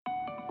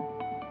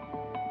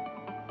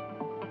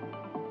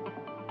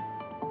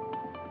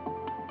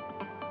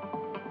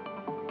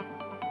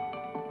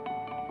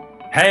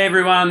Hey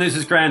everyone, this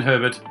is Grant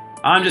Herbert.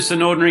 I'm just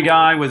an ordinary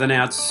guy with an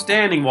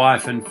outstanding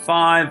wife and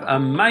 5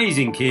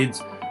 amazing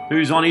kids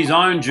who's on his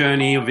own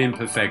journey of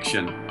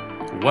imperfection.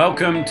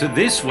 Welcome to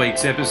this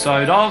week's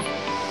episode of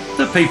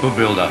The People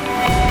Builder.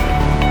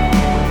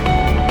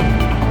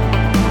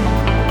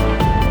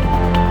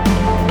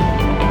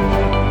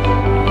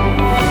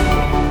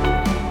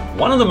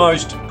 One of the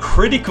most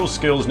critical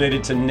skills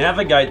needed to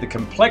navigate the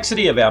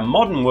complexity of our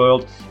modern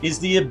world is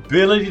the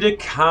ability to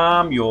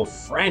calm your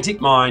frantic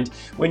mind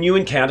when you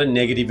encounter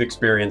negative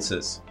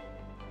experiences.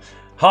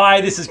 Hi,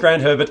 this is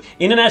Grant Herbert,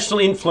 international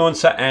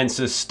influencer and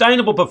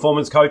sustainable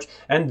performance coach,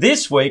 and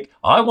this week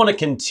I want to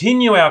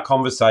continue our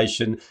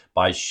conversation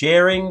by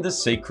sharing the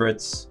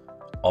secrets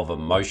of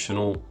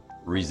emotional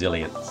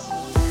resilience.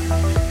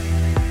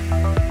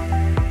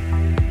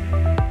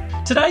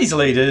 Today's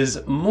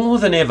leaders, more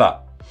than ever,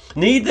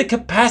 need the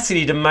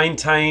capacity to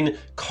maintain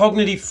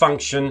cognitive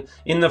function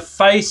in the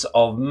face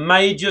of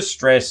major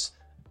stress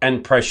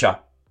and pressure.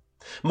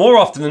 More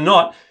often than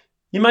not,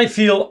 you may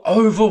feel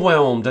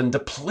overwhelmed and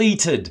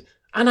depleted,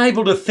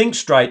 unable to think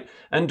straight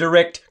and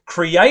direct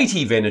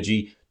creative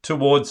energy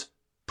towards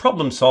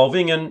problem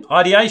solving and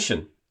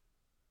ideation.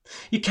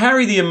 You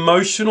carry the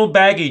emotional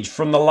baggage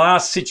from the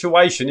last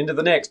situation into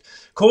the next,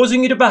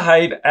 causing you to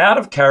behave out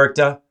of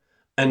character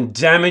and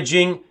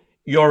damaging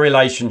your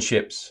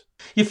relationships.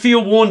 You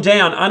feel worn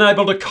down,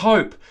 unable to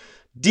cope,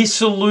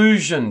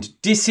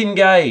 disillusioned,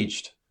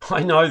 disengaged.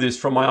 I know this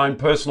from my own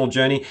personal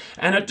journey,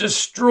 and it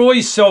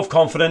destroys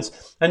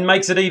self-confidence and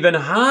makes it even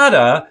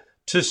harder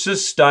to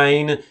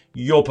sustain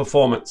your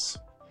performance.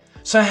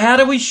 So how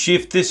do we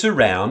shift this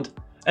around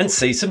and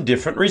see some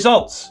different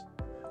results?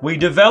 We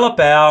develop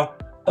our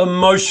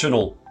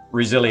emotional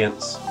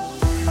resilience.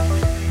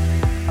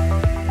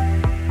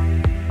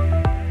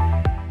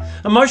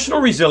 Emotional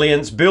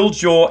resilience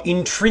builds your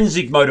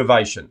intrinsic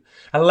motivation,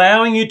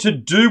 allowing you to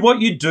do what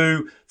you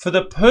do for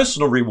the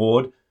personal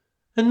reward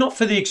and not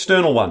for the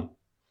external one.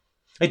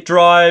 It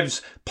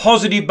drives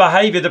positive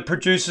behavior that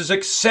produces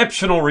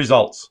exceptional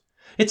results.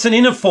 It's an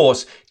inner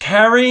force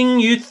carrying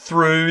you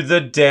through the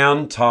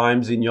down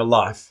times in your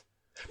life,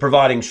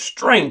 providing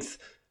strength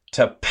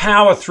to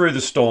power through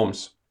the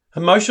storms.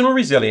 Emotional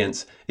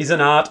resilience is an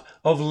art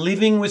of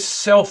living with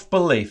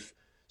self-belief,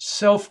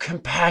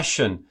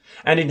 self-compassion,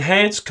 and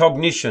enhanced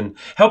cognition,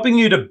 helping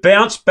you to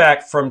bounce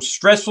back from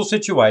stressful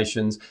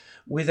situations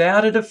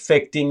without it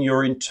affecting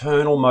your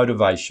internal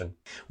motivation.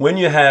 When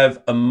you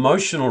have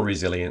emotional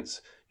resilience,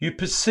 you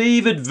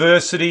perceive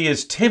adversity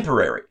as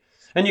temporary,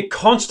 and you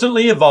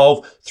constantly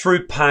evolve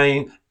through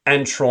pain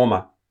and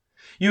trauma.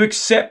 You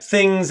accept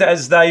things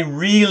as they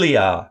really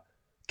are,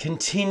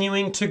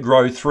 continuing to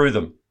grow through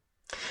them.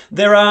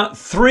 There are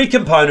 3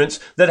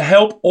 components that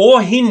help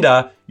or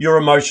hinder your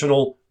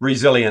emotional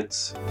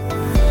resilience.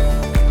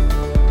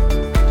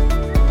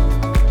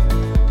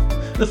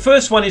 The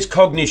first one is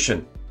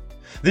cognition.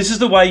 This is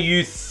the way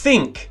you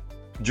think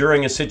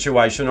during a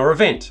situation or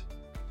event.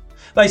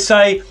 They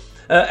say,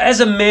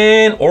 as a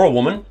man or a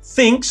woman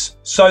thinks,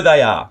 so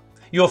they are.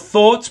 Your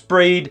thoughts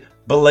breed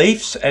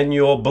beliefs, and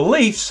your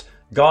beliefs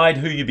guide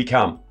who you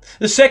become.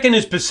 The second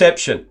is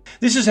perception.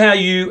 This is how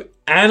you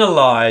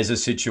analyze a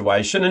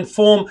situation and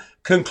form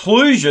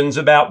conclusions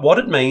about what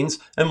it means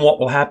and what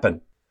will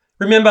happen.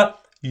 Remember,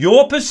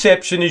 your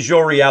perception is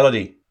your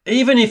reality.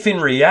 Even if in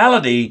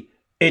reality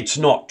it's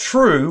not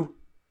true,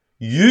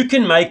 you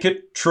can make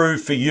it true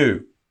for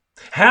you.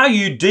 How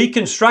you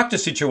deconstruct a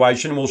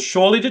situation will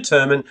surely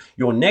determine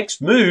your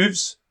next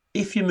moves,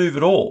 if you move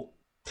at all.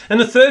 And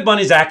the third one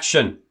is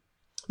action.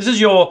 This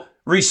is your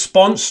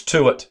response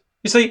to it.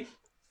 You see,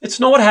 it's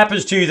not what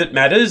happens to you that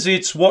matters,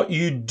 it's what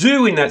you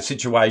do in that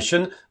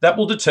situation that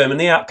will determine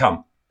the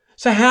outcome.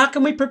 So how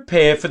can we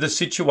prepare for the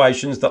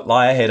situations that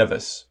lie ahead of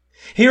us?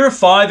 Here are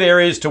 5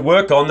 areas to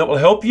work on that will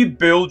help you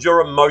build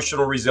your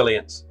emotional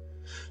resilience,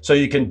 so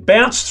you can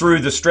bounce through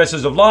the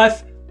stresses of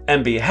life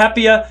and be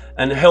happier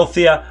and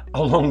healthier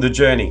along the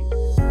journey.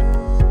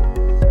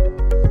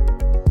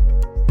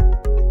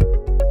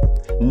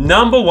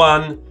 Number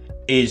 1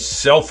 is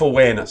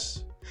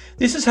self-awareness.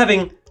 This is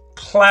having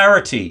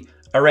clarity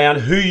around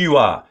who you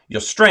are,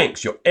 your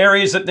strengths, your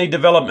areas that need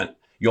development,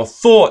 your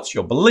thoughts,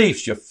 your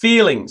beliefs, your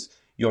feelings,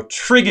 your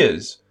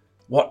triggers,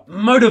 what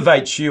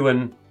motivates you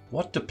and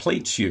what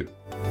depletes you.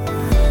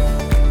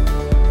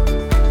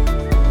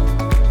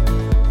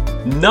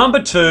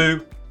 Number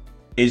 2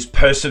 is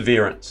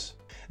perseverance.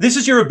 This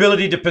is your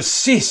ability to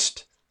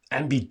persist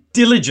and be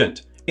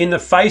diligent in the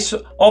face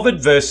of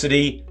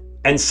adversity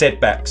and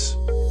setbacks.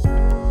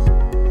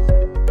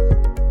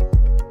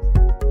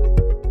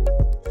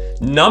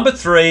 Number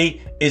 3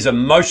 is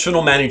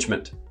emotional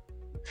management.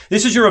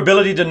 This is your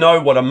ability to know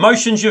what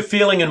emotions you're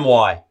feeling and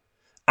why,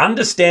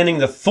 understanding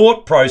the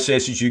thought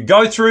processes you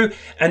go through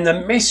and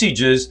the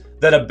messages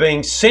that are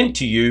being sent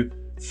to you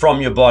from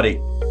your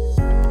body.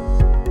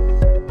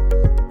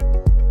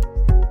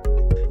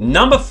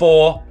 Number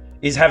 4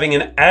 is having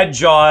an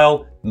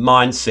agile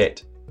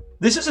mindset.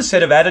 This is a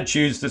set of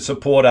attitudes that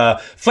support a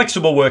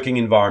flexible working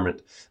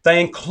environment.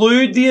 They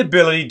include the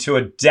ability to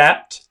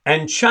adapt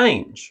and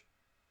change,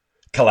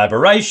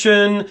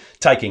 collaboration,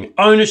 taking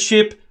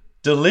ownership,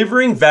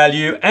 delivering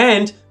value,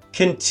 and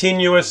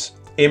continuous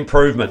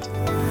improvement.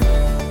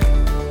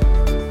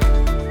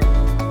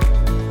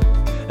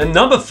 And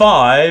number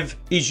 5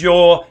 is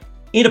your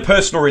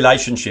interpersonal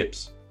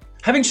relationships.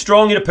 Having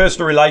strong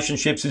interpersonal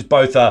relationships is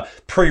both a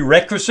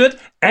prerequisite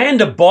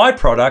and a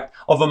byproduct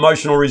of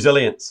emotional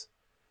resilience.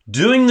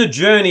 Doing the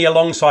journey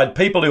alongside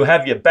people who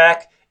have your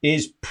back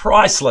is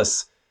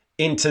priceless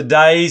in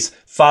today's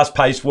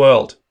fast-paced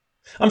world.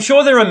 I'm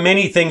sure there are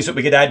many things that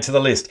we could add to the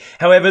list.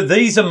 However,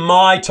 these are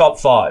my top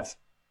 5.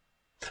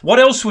 What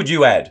else would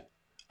you add?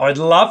 I'd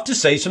love to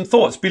see some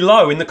thoughts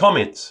below in the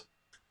comments.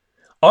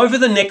 Over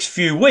the next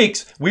few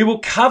weeks, we will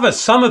cover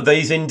some of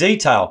these in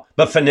detail,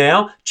 but for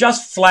now,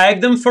 just flag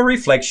them for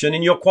reflection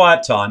in your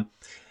quiet time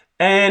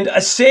and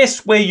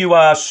assess where you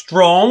are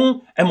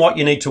strong and what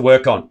you need to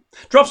work on.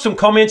 Drop some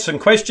comments and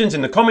questions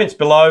in the comments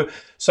below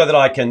so that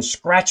I can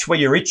scratch where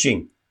you're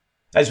itching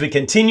as we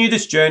continue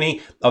this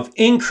journey of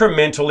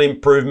incremental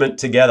improvement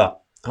together.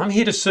 I'm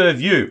here to serve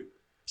you,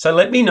 so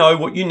let me know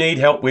what you need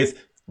help with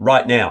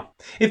right now.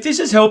 If this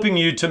is helping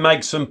you to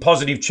make some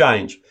positive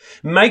change,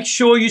 make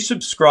sure you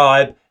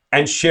subscribe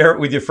and share it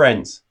with your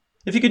friends.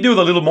 If you could do with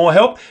a little more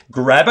help,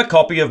 grab a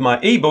copy of my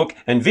ebook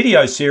and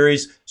video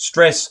series,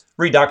 Stress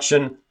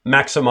Reduction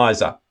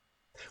Maximizer.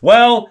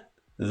 Well,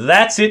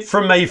 that's it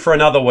from me for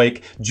another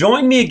week.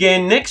 Join me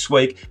again next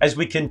week as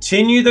we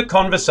continue the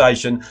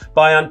conversation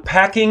by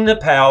unpacking the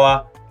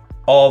power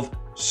of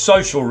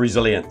social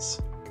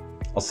resilience.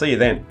 I'll see you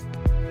then.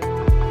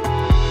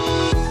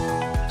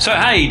 So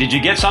hey, did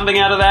you get something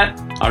out of that?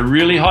 I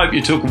really hope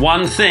you took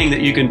one thing that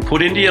you can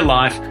put into your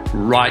life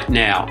right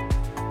now.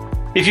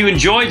 If you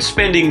enjoyed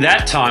spending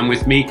that time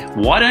with me,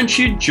 why don't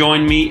you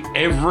join me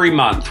every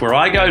month where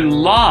I go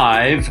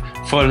live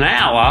for an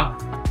hour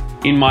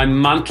in my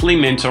monthly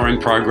mentoring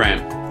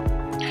program,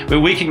 where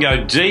we can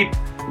go deep,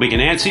 we can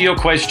answer your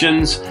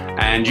questions,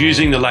 and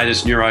using the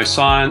latest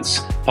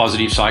neuroscience,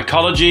 positive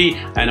psychology,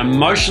 and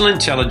emotional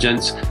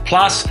intelligence,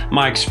 plus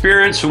my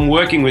experience from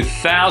working with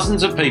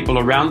thousands of people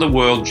around the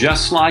world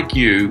just like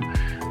you,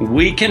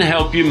 we can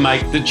help you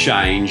make the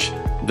change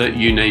that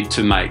you need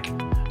to make.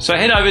 So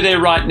head over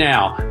there right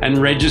now and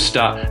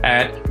register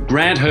at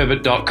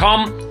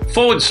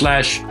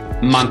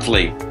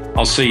grantherbert.com/monthly.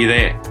 I'll see you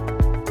there.